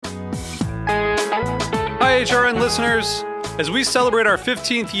HRN listeners. As we celebrate our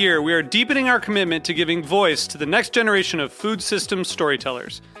 15th year, we are deepening our commitment to giving voice to the next generation of food systems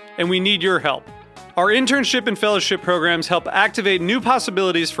storytellers, and we need your help. Our internship and fellowship programs help activate new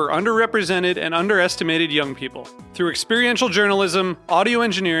possibilities for underrepresented and underestimated young people through experiential journalism, audio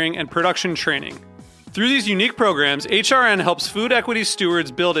engineering, and production training. Through these unique programs, HRN helps food equity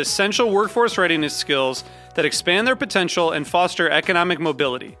stewards build essential workforce readiness skills that expand their potential and foster economic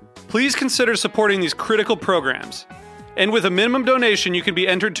mobility. Please consider supporting these critical programs. And with a minimum donation, you can be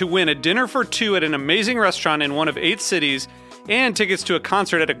entered to win a dinner for two at an amazing restaurant in one of 8 cities and tickets to a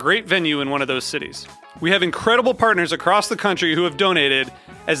concert at a great venue in one of those cities. We have incredible partners across the country who have donated,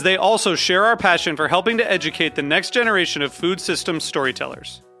 as they also share our passion for helping to educate the next generation of food systems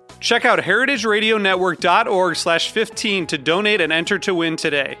storytellers. Check out heritageradionetwork.org/15 to donate and enter to win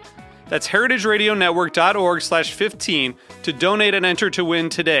today. That's heritageradionetwork.org/15 to donate and enter to win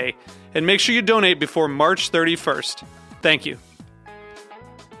today. And make sure you donate before March 31st. Thank you.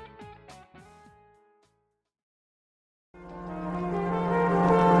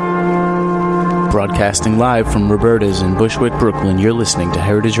 Broadcasting live from Roberta's in Bushwick, Brooklyn, you're listening to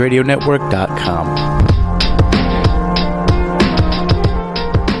heritageradionetwork.com.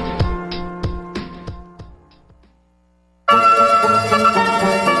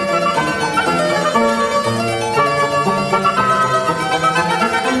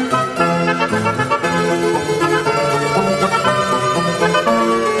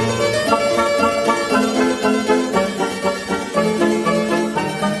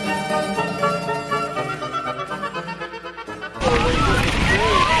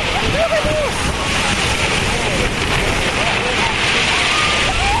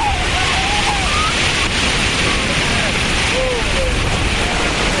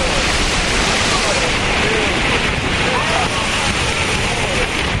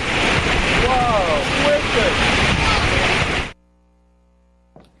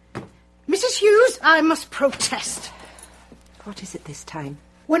 I must protest. What is it this time?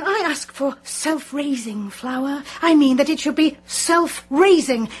 When I ask for self-raising flour, I mean that it should be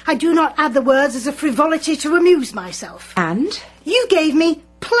self-raising. I do not add the words as a frivolity to amuse myself. And? You gave me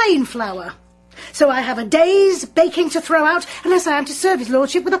plain flour. So I have a day's baking to throw out unless I am to serve his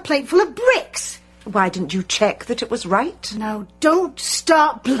lordship with a plate full of bricks. Why didn't you check that it was right? Now, don't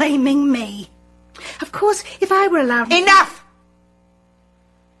start blaming me. Of course, if I were allowed... Enough!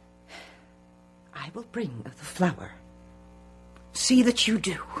 I will bring the flour. See that you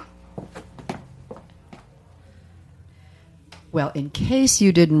do. Well, in case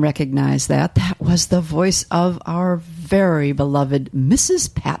you didn't recognize that was the voice of our very beloved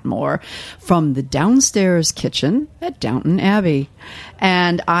Mrs. Patmore from the downstairs kitchen at Downton Abbey.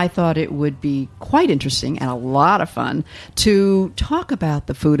 And I thought it would be quite interesting and a lot of fun to talk about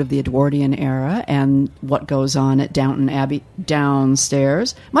the food of the Edwardian era and what goes on at Downton Abbey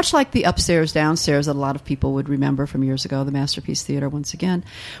downstairs, much like the upstairs, downstairs that a lot of people would remember from years ago, the Masterpiece Theater. Once again,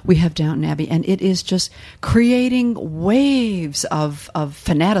 we have Downton Abbey, and it is just creating waves of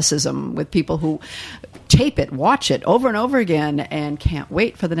fanaticism with people who tape it, watch it over and over again, and can't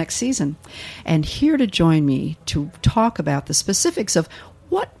wait for the next season. And here to join me to talk about the specifics of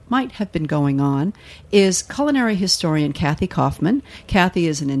what might have been going on is culinary historian Kathy Kaufman. Kathy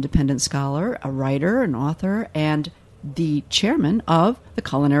is an independent scholar, a writer, an author, and the chairman of the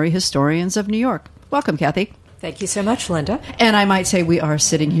Culinary Historians of New York. Welcome, Kathy. Thank you so much, Linda. And I might say we are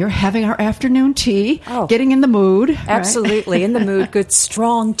sitting here having our afternoon tea, getting in the mood. Absolutely, right? In the mood. Good,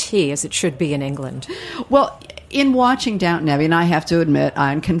 strong tea, as it should be in England. Well, in watching Downton Abbey, and I have to admit,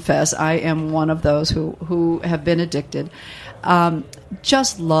 I confess, I am one of those who have been addicted.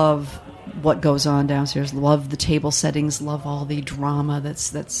 Just love what goes on downstairs, love the table settings, love all the drama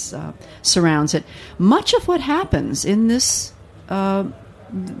that's surrounds it. Much of what happens in this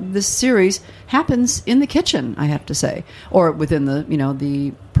series happens in the kitchen, I have to say, or within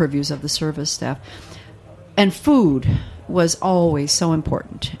the purviews of the service staff. And food was always so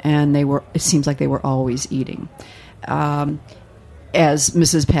important, and it seems like they were always eating. As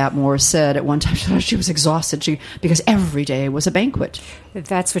Mrs. Patmore said at one time, she was exhausted because every day was a banquet.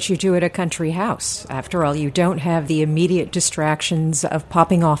 That's what you do at a country house. After all, you don't have the immediate distractions of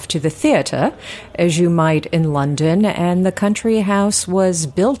popping off to the theatre, as you might in London, and the country house was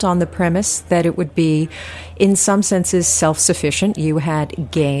built on the premise that it would be, in some senses, self-sufficient. You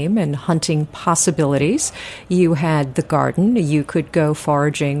had game and hunting possibilities. You had the garden. You could go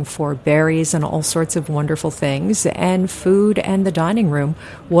foraging for berries and all sorts of wonderful things, and food and the dining room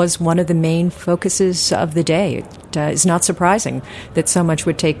was one of the main focuses of the day. It is not surprising that so much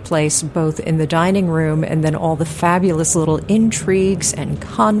would take place both in the dining room and then all the fabulous little intrigues and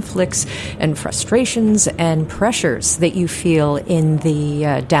conflicts and frustrations and pressures that you feel in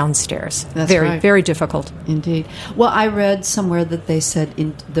the downstairs. That's very, right. very difficult. Indeed. Well, I read somewhere that they said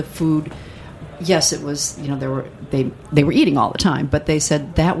in the food, yes, it was, they were eating all the time, but they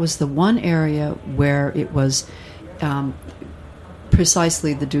said that was the one area where it was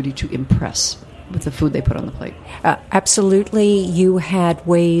precisely the duty to impress with the food they put on the plate. Absolutely. You had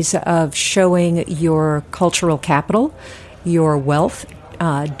ways of showing your cultural capital, your wealth,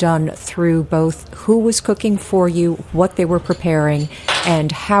 done through both who was cooking for you, what they were preparing,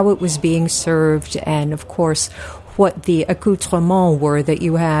 and how it was being served, and, of course, what the accoutrements were that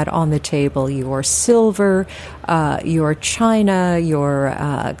you had on the table, your silver, your china, your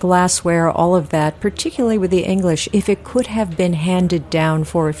glassware, all of that, particularly with the English. If it could have been handed down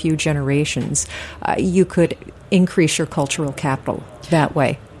for a few generations, you could increase your cultural capital that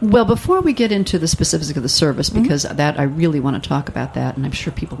way. Well, before we get into the specifics of the service, because that I really want to talk about that, and I'm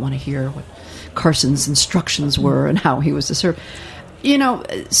sure people want to hear what Carson's instructions were and how he was to serve.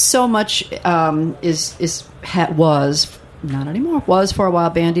 So much was not anymore. Was for a while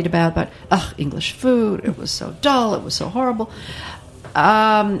bandied about English food. It was so dull. It was so horrible.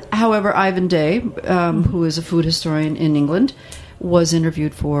 However, Ivan Day, who is a food historian in England, was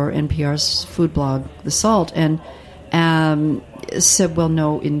interviewed for NPR's food blog, The Salt, and said, "Well,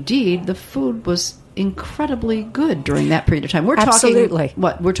 no, indeed, the food was incredibly good during that period of time." We're Absolutely. talking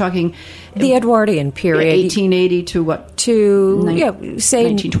what? We're talking the Edwardian period, 1880 to what? To say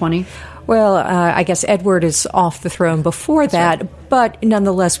 1920. Well, I guess Edward is off the throne before that, right. But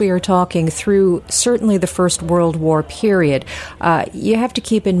nonetheless, we are talking through certainly the First World War period. You have to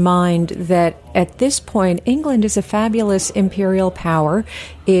keep in mind that at this point, England is a fabulous imperial power.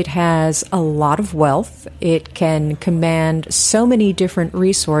 It has a lot of wealth. It can command so many different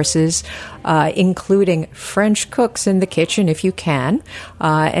resources, including French cooks in the kitchen if you can.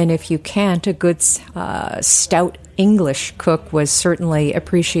 And if you can't, a good stout English cook was certainly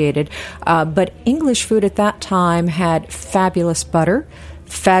appreciated. But English food at that time had fabulous butter,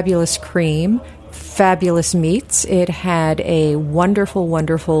 fabulous cream, fabulous meats. It had a wonderful,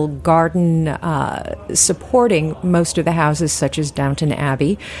 wonderful garden supporting most of the houses, such as Downton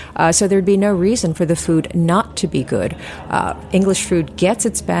Abbey. So there'd be no reason for the food not to be good. English food gets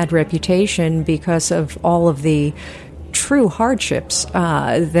its bad reputation because of all of the true hardships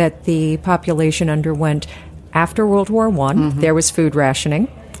that the population underwent. After World War I, there was food rationing.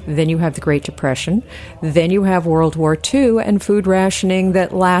 Then you have the Great Depression. Then you have World War II and food rationing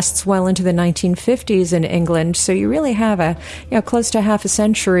that lasts well into the 1950s in England. So you really have close to half a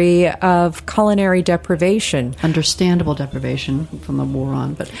century of culinary deprivation. Understandable deprivation from the war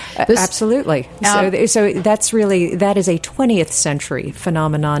on, but absolutely. So that is a 20th century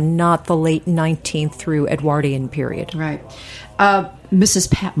phenomenon, not the late 19th through Edwardian period. Right. Mrs.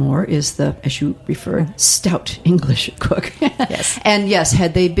 Patmore is the, as you referred, stout English cook. Yes. And yes,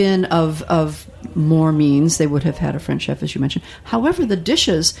 had they been of more means, they would have had a French chef, as you mentioned. However,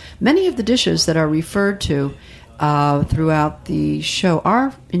 many of the dishes that are referred to throughout the show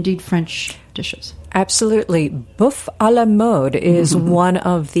are indeed French dishes. Absolutely. Bouffe à la mode is one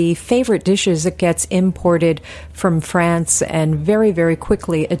of the favorite dishes that gets imported from France and very, very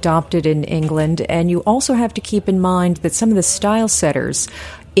quickly adopted in England. And you also have to keep in mind that some of the style setters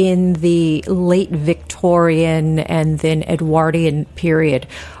in the late Victorian and then Edwardian period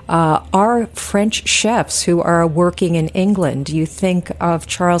are French chefs who are working in England. You think of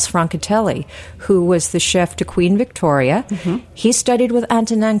Charles Francatelli, who was the chef to Queen Victoria. He studied with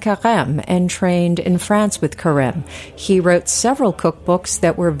Antonin Carême and trained in France with Carême. He wrote several cookbooks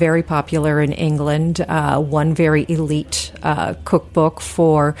that were very popular in England. One very elite cookbook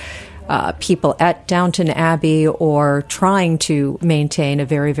for people at Downton Abbey or trying to maintain a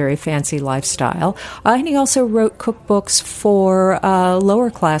very, very fancy lifestyle. And he also wrote cookbooks for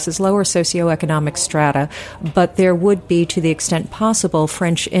lower classes, lower socioeconomic strata, but there would be, to the extent possible,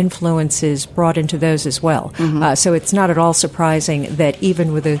 French influences brought into those as well. So it's not at all surprising that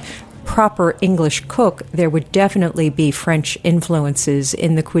even with a proper English cook, there would definitely be French influences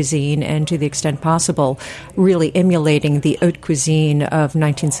in the cuisine and, to the extent possible, really emulating the haute cuisine of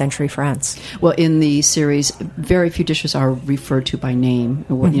 19th century France. Well, in the series, very few dishes are referred to by name,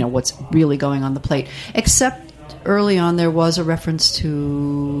 what's really going on the plate, except early on there was a reference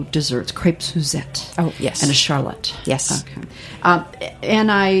to desserts, crêpe Suzette. Oh, yes. And a charlotte. Yes. Okay.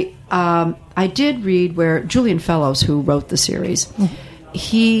 And I did read where Julian Fellows, who wrote the series,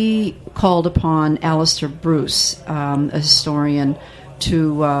 he called upon Alistair Bruce, a historian,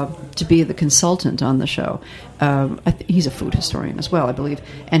 to be the consultant on the show. He's a food historian as well, I believe,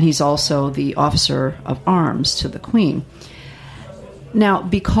 and he's also the officer of arms to the Queen. Now,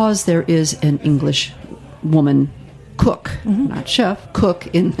 because there is an English woman cook, not chef, cook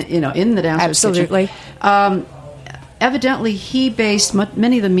in the downstairs Absolutely. kitchen, evidently he based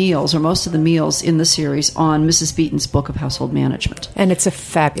many of the meals, or most of the meals in the series, on Mrs. Beeton's book of household management. And it's a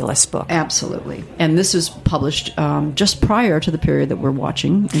fabulous book. Absolutely. And this was published just prior to the period that we're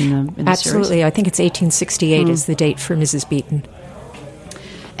watching in the Absolutely. series. I think it's 1868 is the date for Mrs. Beeton.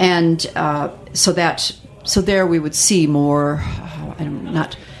 And so there we would see more,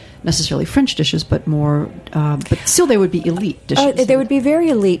 not necessarily French dishes, but more, but still they would be elite dishes. There would be very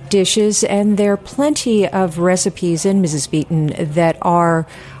elite dishes, and there are plenty of recipes in Mrs. Beeton that are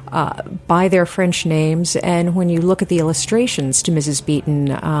by their French names. And when you look at the illustrations to Mrs.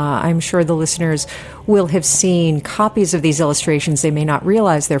 Beeton, I'm sure the listeners will have seen copies of these illustrations. They may not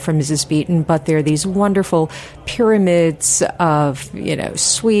realize they're from Mrs. Beeton, but they're these wonderful pyramids of,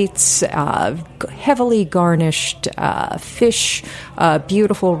 sweets, heavily garnished fish,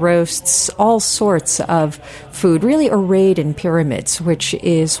 beautiful roasts, all sorts of food, really arrayed in pyramids, which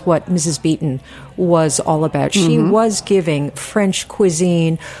is what Mrs. Beeton was all about. She was giving French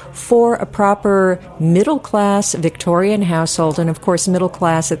cuisine for a proper middle-class Victorian household, and of course middle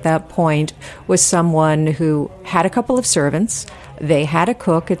class at that point was someone who had a couple of servants. They had a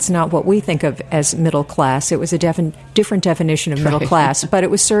cook. It's not what we think of as middle class. It was a different definition of middle class, but it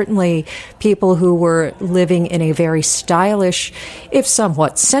was certainly people who were living in a very stylish, if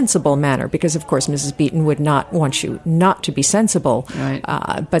somewhat sensible manner, because of course Mrs. Beeton would not want you not to be sensible. Right.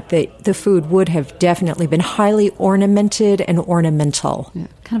 But the food would have definitely been highly ornamented and ornamental. Yeah,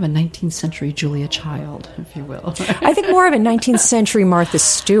 kind of a 19th century Julia Child, if you will. I think more of a 19th century Martha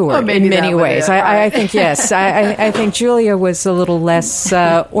Stewart maybe in many that way, ways. yeah, I right. think, yes. I think Julia was a little less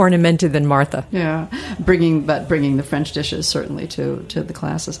ornamented than Martha. Yeah, bringing the French dishes certainly to the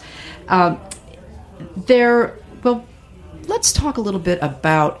classes. Let's talk a little bit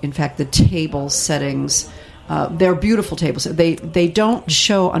about, in fact, the table settings. They're beautiful tables. They don't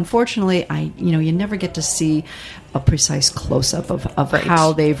show. Unfortunately, you never get to see a precise close up of Right.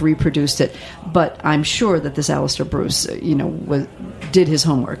 how they've reproduced it. But I'm sure that this Alistair Bruce, did his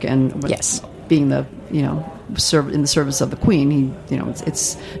homework and Yes. being the in the service of the Queen,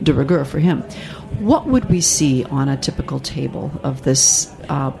 it's de rigueur for him. What would we see on a typical table of this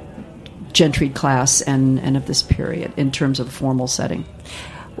gentried class and of this period in terms of a formal setting?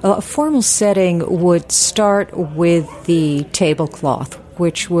 Well, a formal setting would start with the tablecloth,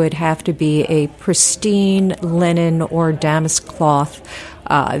 which would have to be a pristine linen or damask cloth.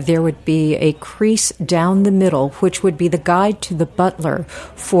 There would be a crease down the middle, which would be the guide to the butler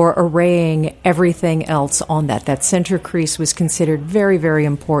for arraying everything else on that. That center crease was considered very, very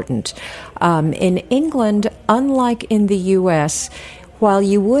important. In England, unlike in the U.S., while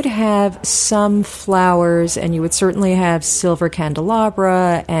you would have some flowers and you would certainly have silver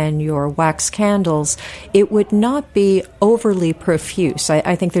candelabra and your wax candles, it would not be overly profuse.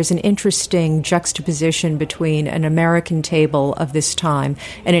 I think there's an interesting juxtaposition between an American table of this time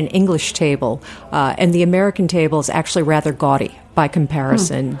and an English table. And the American table is actually rather gaudy by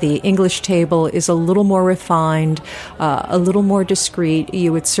comparison. The English table is a little more refined, a little more discreet.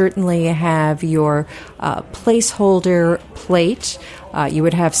 You would certainly have your placeholder plate. You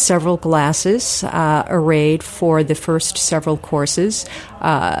would have several glasses arrayed for the first several courses.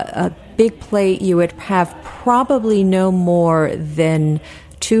 A big plate, you would have probably no more than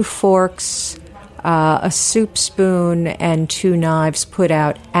 2 forks, a soup spoon, and 2 knives put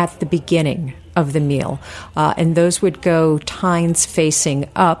out at the beginning of the meal. And those would go tines facing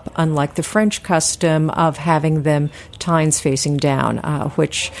up, unlike the French custom of having them tines facing down,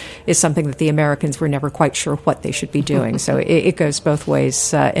 which is something that the Americans were never quite sure what they should be doing. So it goes both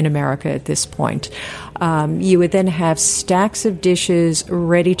ways in America at this point. You would then have stacks of dishes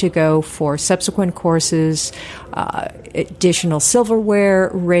ready to go for subsequent courses, additional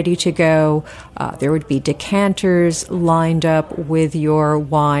silverware ready to go. There would be decanters lined up with your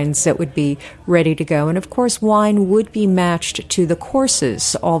wines that would be ready to go. And of course, wine would be matched to the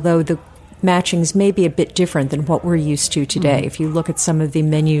courses, although the matchings may be a bit different than what we're used to today. If you look at some of the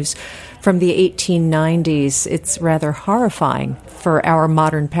menus from the 1890s, it's rather horrifying for our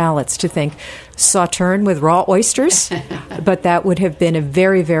modern palates to think sauterne with raw oysters, but that would have been a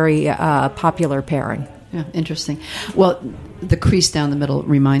very, very popular pairing. Yeah, interesting. Well, the crease down the middle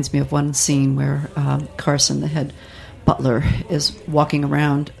reminds me of one scene where Carson, the head butler is walking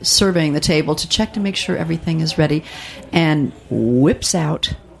around surveying the table to check to make sure everything is ready, and whips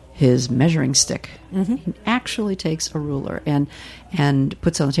out his measuring stick. He actually takes a ruler and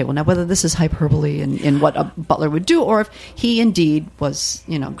puts it on the table. Now, whether this is hyperbole in what a butler would do, or if he indeed was,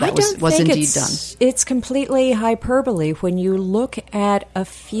 was indeed done. It's completely hyperbole. When you look at a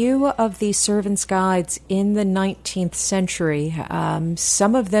few of the servants' guides in the 19th century,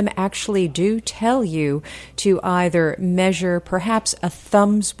 some of them actually do tell you to either measure perhaps a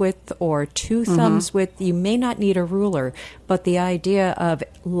thumb's width or two thumbs width. You may not need a ruler, but the idea of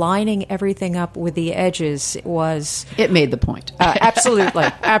lining everything up with the edges was... It made the point.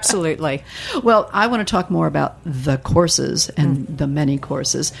 Absolutely. Well, I want to talk more about the courses and the many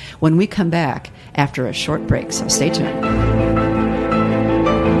courses when we come back after a short break, so stay tuned.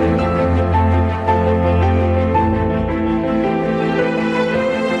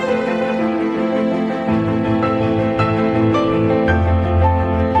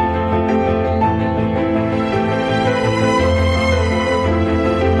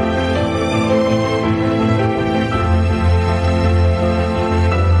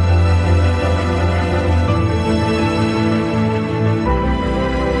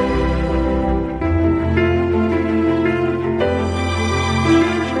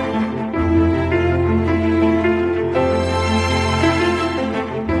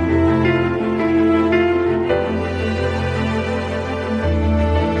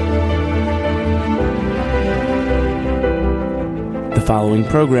 The following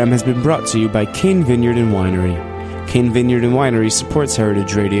program has been brought to you by Cane Vineyard and Winery. Cane Vineyard and Winery supports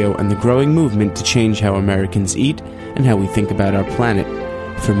Heritage Radio and the growing movement to change how Americans eat and how we think about our planet.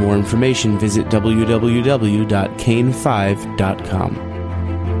 For more information, visit www.cane5.com.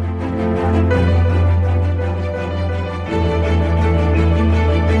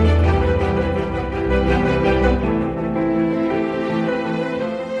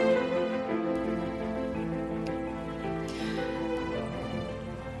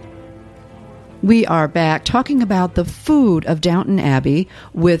 We are back talking about the food of Downton Abbey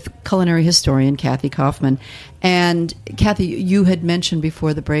with culinary historian Kathy Kaufman. And Kathy, you had mentioned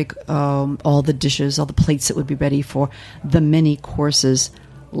before the break all the dishes, all the plates that would be ready for the many courses.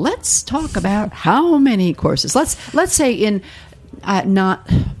 Let's talk about how many courses. Let's say in not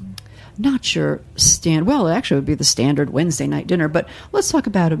your well, it actually would be the standard Wednesday night dinner, but let's talk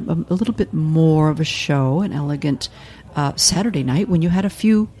about a little bit more of a show, an elegant Saturday night when you had a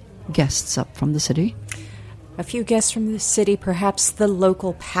few guests up from the city. A few guests from the city, perhaps the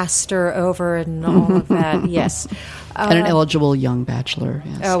local pastor over and all of that, yes. And an eligible young bachelor.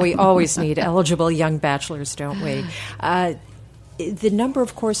 Yes. Oh, we always need eligible young bachelors, don't we? The number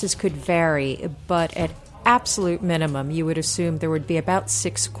of courses could vary, but at absolute minimum, you would assume there would be about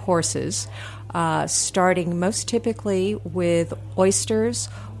 6 courses, starting most typically with oysters,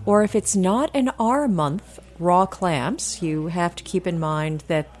 or if it's not an R month, raw clams. You have to keep in mind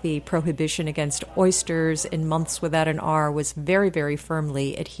that the prohibition against oysters in months without an R was very, very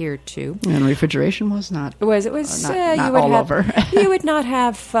firmly adhered to. And refrigeration was not. It was not all over. You would not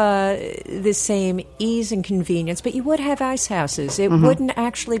have the same ease and convenience, but you would have ice houses. It wouldn't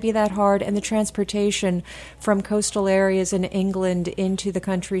actually be that hard, and the transportation from coastal areas in England into the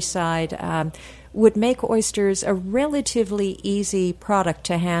countryside would make oysters a relatively easy product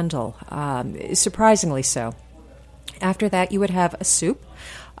to handle, surprisingly so. After that, you would have a soup,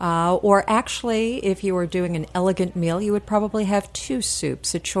 or actually, if you were doing an elegant meal, you would probably have 2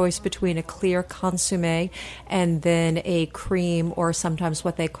 soups, a choice between a clear consommé and then a cream, or sometimes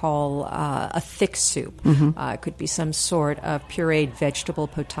what they call a thick soup. It could be some sort of pureed vegetable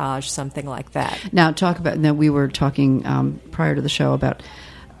potage, something like that. Now, we were talking prior to the show about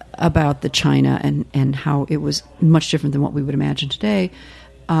the china and how it was much different than what we would imagine today.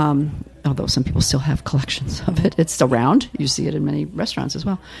 Although some people still have collections of it. It's around. You see it in many restaurants as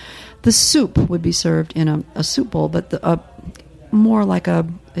well. The soup would be served in a soup bowl, but more like a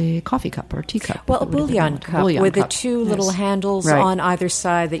coffee cup or a teacup. Well, a bouillon cup with the 2 little handles on either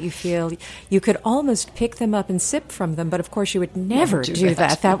side that you feel you could almost pick them up and sip from them, but of course you would never do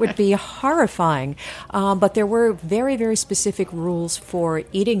that. That would be horrifying. But there were very, very specific rules for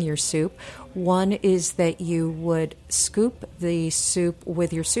eating your soup. One is that you would scoop the soup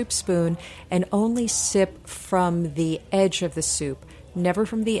with your soup spoon and only sip from the edge of the soup. never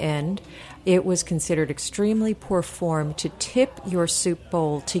from the end. It was considered extremely poor form to tip your soup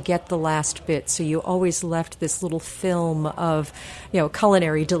bowl to get the last bit, so you always left this little film of,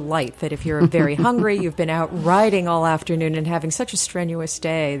 culinary delight that if you're very hungry, you've been out riding all afternoon and having such a strenuous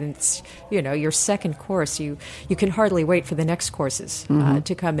day, then it's, your second course, you can hardly wait for the next courses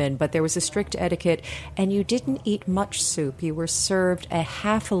to come in. But there was a strict etiquette, and you didn't eat much soup. You were served a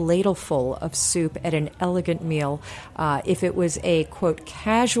half a ladleful of soup at an elegant meal. If it was a, quote,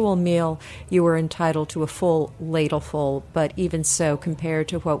 casual meal, you were entitled to a full ladleful, but even so, compared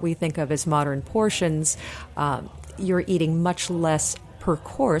to what we think of as modern portions, you're eating much less per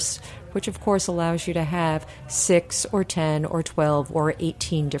course, which of course allows you to have 6 or 10 or 12 or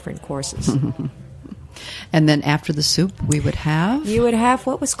 18 different courses. And then after the soup, we would have? You would have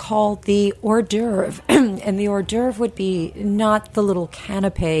what was called the hors d'oeuvre. And the hors d'oeuvre would be not the little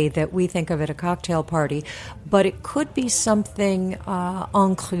canapé that we think of at a cocktail party, but it could be something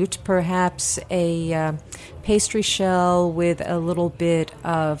en croûte, perhaps a pastry shell with a little bit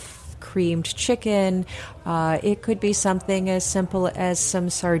of creamed chicken. It could be something as simple as some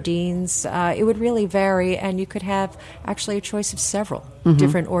sardines. It would really vary, and you could have actually a choice of several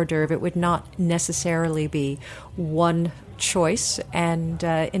different hors d'oeuvre. It would not necessarily be one choice. And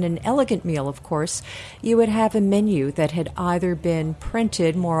in an elegant meal, of course, you would have a menu that had either been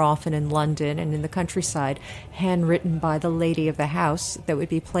printed, more often in London and in the countryside, handwritten by the lady of the house, that would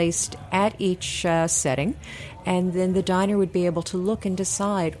be placed at each setting. And then the diner would be able to look and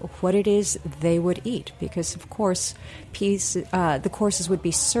decide what it is they would eat, because, of course, the courses would be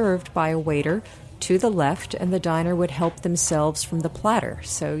served by a waiter to the left, and the diner would help themselves from the platter.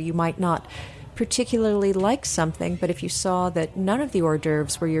 So you might not particularly like something, but if you saw that none of the hors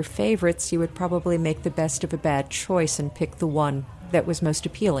d'oeuvres were your favorites, you would probably make the best of a bad choice and pick the one that was most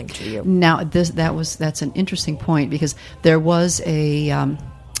appealing to you. Now, that's an interesting point, because there was a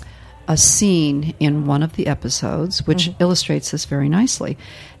scene in one of the episodes which illustrates this very nicely.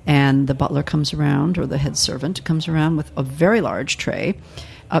 And the butler comes around, or the head servant comes around with a very large tray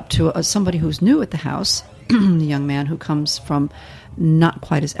up to somebody who's new at the house, the young man who comes from not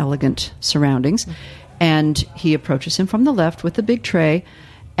quite as elegant surroundings. And he approaches him from the left with the big tray.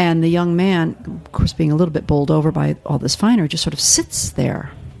 And the young man, of course, being a little bit bowled over by all this finery, just sort of sits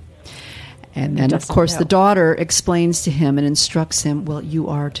there. And then, of course, the daughter explains to him and instructs him, well, you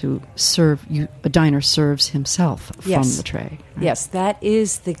are to serve, a diner serves himself from the tray. Right? Yes, that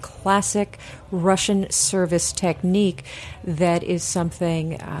is the classic Russian service technique. That is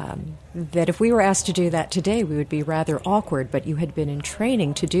something that if we were asked to do that today, we would be rather awkward, but you had been in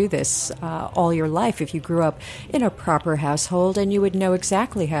training to do this all your life. If you grew up in a proper household, and you would know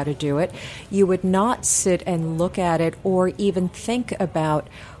exactly how to do it, you would not sit and look at it or even think about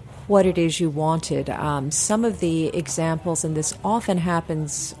what it is you wanted. Some of the examples, and this often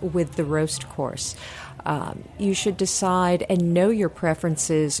happens with the roast course, you should decide and know your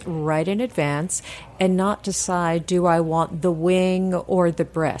preferences right in advance, and not decide, do I want the wing or the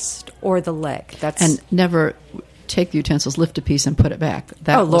breast or the leg? And never take the utensils, lift a piece, and put it back.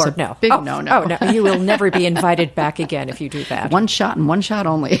 That was Lord, a no. Big no-no. Oh, no. You will never be invited back again if you do that. One shot and one shot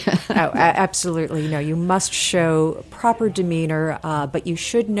only. Absolutely. No, you must show proper demeanor, but you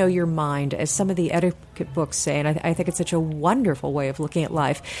should know your mind, as some of the etiquette books say, and I think it's such a wonderful way of looking at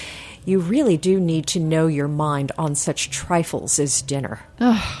life. You really do need to know your mind on such trifles as dinner.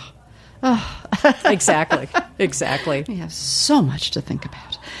 Exactly. We have so much to think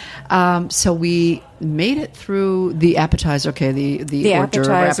about. So we made it through the appetizer. Okay, the hors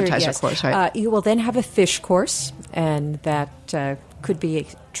d'oeuvre appetizer course, right? You will then have a fish course, and that could be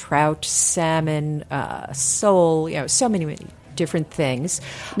trout, salmon, sole. So many different things.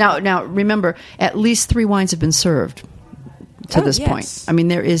 Now, remember, at least 3 wines have been served to this point. I mean,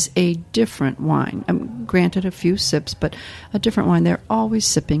 there is a different wine. Granted, a few sips, but a different wine. They're always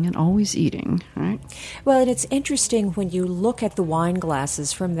sipping and always eating, right? Well, and it's interesting when you look at the wine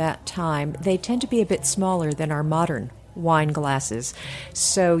glasses from that time, they tend to be a bit smaller than our modern wine glasses.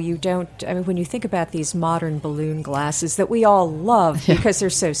 So you don't, when you think about these modern balloon glasses that we all love because they're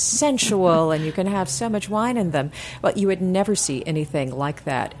so sensual and you can have so much wine in them, well, you would never see anything like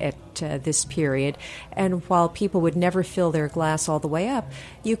that at this period. And while people would never fill their glass all the way up,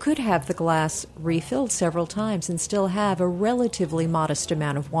 you could have the glass refilled several times and still have a relatively modest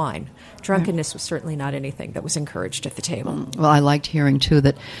amount of wine. Drunkenness was certainly not anything that was encouraged at the table. Well, I liked hearing, too,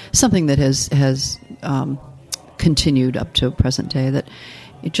 that something that has continued up to present day, that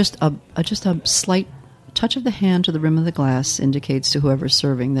just a slight touch of the hand to the rim of the glass indicates to whoever's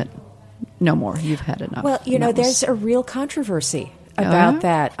serving that no more, you've had enough. Well, there's a real controversy about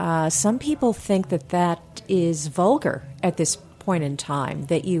that. Some people think that is vulgar at this point in time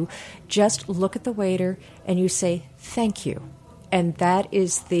that you just look at the waiter and you say, thank you. And that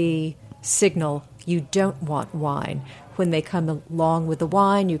is the signal you don't want wine. When they come along with the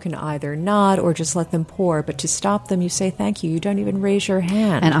wine, you can either nod or just let them pour. But to stop them, you say thank you. You don't even raise your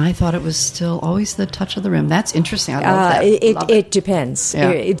hand. And I thought it was still always the touch of the rim. That's interesting. I love that. It depends.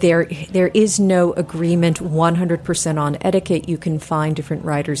 Yeah. There is no agreement 100% on etiquette. You can find different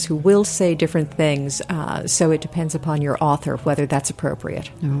writers who will say different things. So it depends upon your author whether that's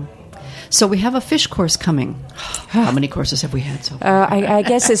appropriate. No. So we have a fish course coming. How many courses have we had so far? I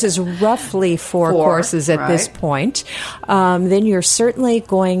guess this is roughly four courses at this point. Then you're certainly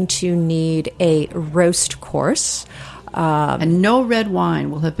going to need a roast course. And no red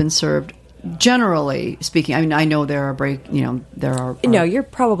wine will have been served. Generally speaking, I mean, I know there are no, you're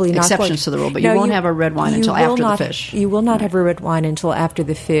probably not exceptions to the rule, but you won't have a red wine until after the fish. You will not have a red wine until after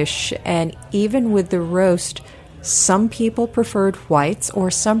the fish, and even with the roast, some people preferred whites or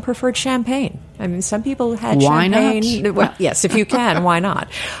some preferred champagne. I mean, some people had champagne. Why not? Well, yes, if you can, why not?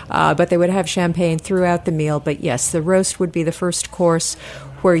 But they would have champagne throughout the meal. But yes, the roast would be the first course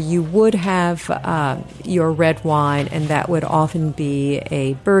where you would have your red wine, and that would often be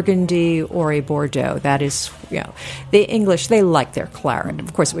a Burgundy or a Bordeaux. That is, the English, they like their claret.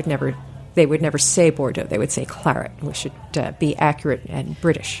 Of course, they would never say Bordeaux. They would say claret. We should be accurate and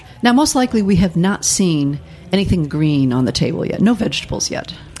British. Now, most likely we have not seen anything green on the table yet. No vegetables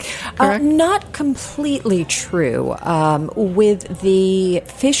yet. Correct? Not completely true. With the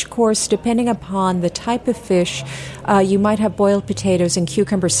fish course, depending upon the type of fish, you might have boiled potatoes and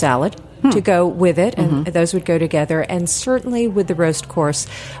cucumber salad to go with it, and those would go together. And certainly with the roast course,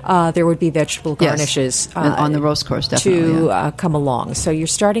 there would be vegetable garnishes on the roast course, definitely, to come along. So you're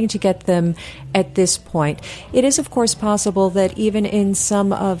starting to get them at this point. It is, of course, possible that even in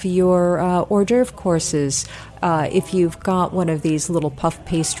some of your hors d'oeuvre courses, if you've got one of these little puff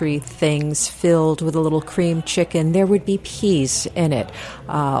pastry things filled with a little cream chicken, there would be peas in it,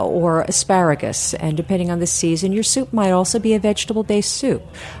 or asparagus. And depending on the season, your soup might also be a vegetable-based soup.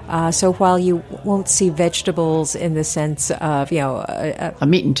 So while you won't see vegetables in the sense of, a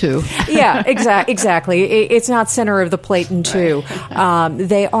meat and two. Yeah, exactly. It's not center of the plate and two.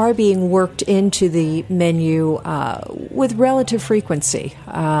 They are being worked into the menu with relative frequency,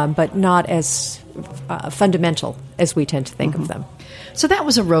 but not as fundamental as we tend to think of them. So that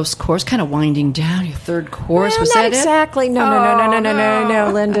was a roast course, kind of winding down. Your third course, well, was not that exactly. it?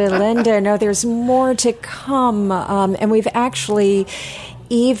 No, Linda. No, there's more to come, and we've actually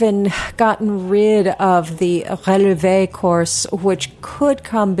even gotten rid of the relevé course, which could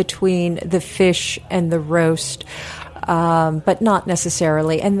come between the fish and the roast. But not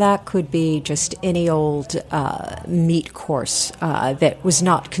necessarily, and that could be just any old meat course that was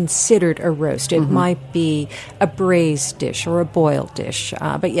not considered a roast. It might be a braised dish or a boiled dish.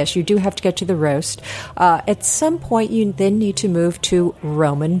 But yes, you do have to get to the roast. At some point, you then need to move to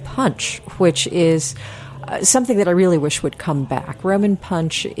Roman punch, which is something that I really wish would come back. Roman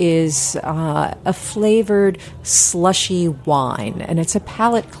punch is a flavored, slushy wine, and it's a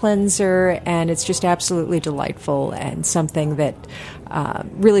palate cleanser, and it's just absolutely delightful and something that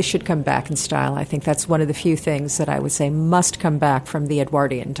really should come back in style. I think that's one of the few things that I would say must come back from the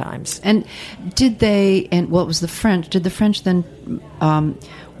Edwardian times. And it was the French, did the French then,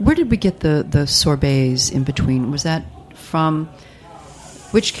 where did we get the sorbets in between? Was that from...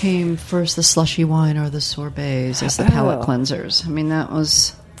 Which came first, the slushy wine or the sorbets as the palate cleansers? I mean, that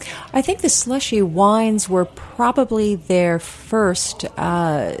was... I think the slushy wines were probably there first,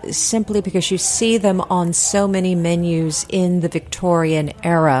 simply because you see them on so many menus in the Victorian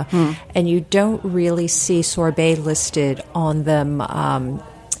era, and you don't really see sorbet listed on them.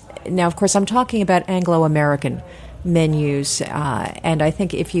 Now, of course, I'm talking about Anglo-American menus, and I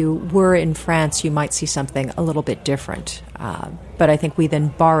think if you were in France, you might see something a little bit different. But I think we then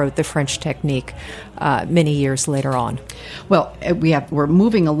borrowed the French technique many years later on. Well, we're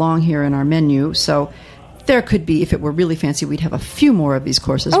moving along here in our menu, so there could be, if it were really fancy, we'd have a few more of these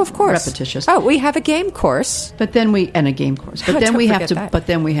courses. Oh, of course, repetitious. Oh, we have a game course, a game course. But then we have to. But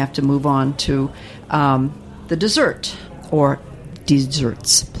then we have to move on to the dessert or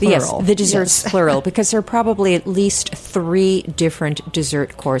desserts, plural. Yes, the desserts, plural, because there are probably at least 3 different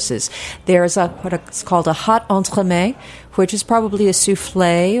dessert courses. There's what's called a hot entremet, which is probably a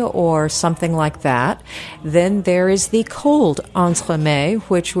soufflé or something like that. Then there is the cold entremet,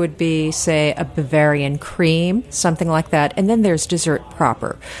 which would be, say, a Bavarian cream, something like that. And then there's dessert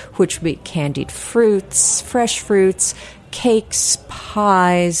proper, which would be candied fruits, fresh fruits, cakes,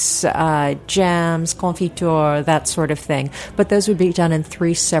 pies, jams, confiture, that sort of thing. But those would be done in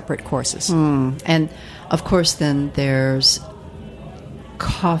 3 separate courses. And, of course, then there's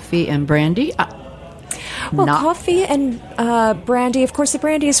coffee and brandy. Well, coffee and brandy. Of course, the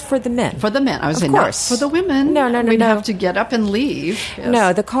brandy is for the men. For the men. I was saying, course. not for the women. No. We'd have to get up and leave. Yes.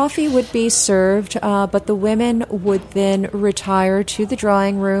 No, the coffee would be served, but the women would then retire to the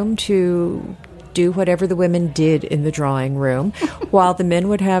drawing room to do whatever the women did in the drawing room, while the men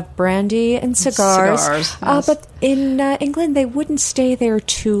would have brandy and cigars. Yes. But in England, they wouldn't stay there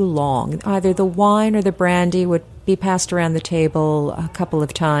too long. Either the wine or the brandy would be passed around the table a couple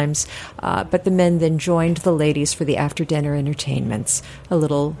of times, but the men then joined the ladies for the after-dinner entertainments. A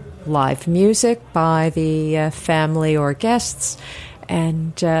little live music by the family or guests,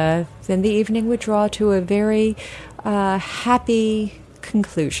 and then the evening would draw to a very happy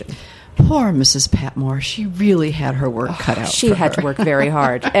conclusion. Poor Mrs. Patmore. She really had her work cut out. She had to work very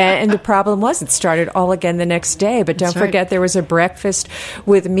hard. And the problem was it started all again the next day. But don't forget there was a breakfast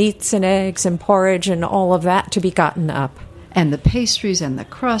with meats and eggs and porridge and all of that to be gotten up. And the pastries and the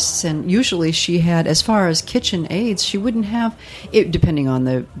crusts. And usually she had, as far as kitchen aids, she wouldn't have, it, depending on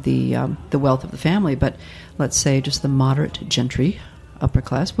the wealth of the family, but let's say just the moderate gentry, upper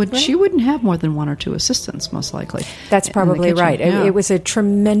class, she wouldn't have more than one or two assistants, most likely. That's probably right. Yeah. It was a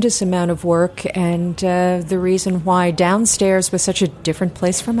tremendous amount of work, and the reason why downstairs was such a different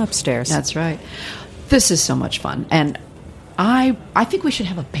place from upstairs. That's right. This is so much fun, and I think we should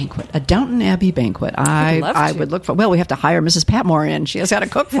have a banquet, a Downton Abbey banquet. I would look for. Well, we have to hire Mrs. Patmore in. She has got to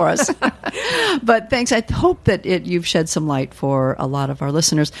cook for us. But thanks. I hope that you've shed some light for a lot of our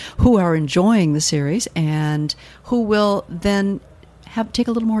listeners who are enjoying the series and who will then take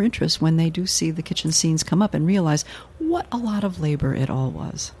a little more interest when they do see the kitchen scenes come up and realize what a lot of labor it all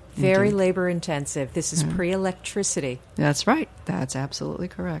was. Very Indeed. labor intensive. This is pre-electricity. That's right. That's absolutely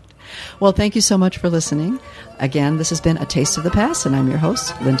correct. Well, thank you so much for listening. Again, this has been A Taste of the Past, and I'm your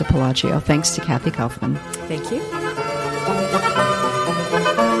host, Linda Palacio. Thanks to Kathy Kaufman. Thank you.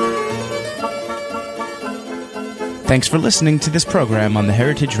 Thanks for listening to this program on the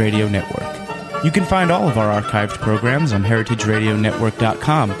Heritage Radio Network. You can find all of our archived programs on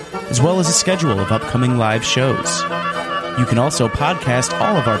heritageradionetwork.com, as well as a schedule of upcoming live shows. You can also podcast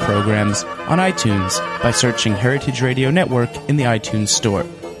all of our programs on iTunes by searching Heritage Radio Network in the iTunes Store.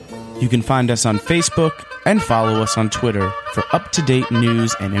 You can find us on Facebook and follow us on Twitter for up-to-date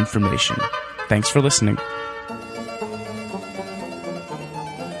news and information. Thanks for listening.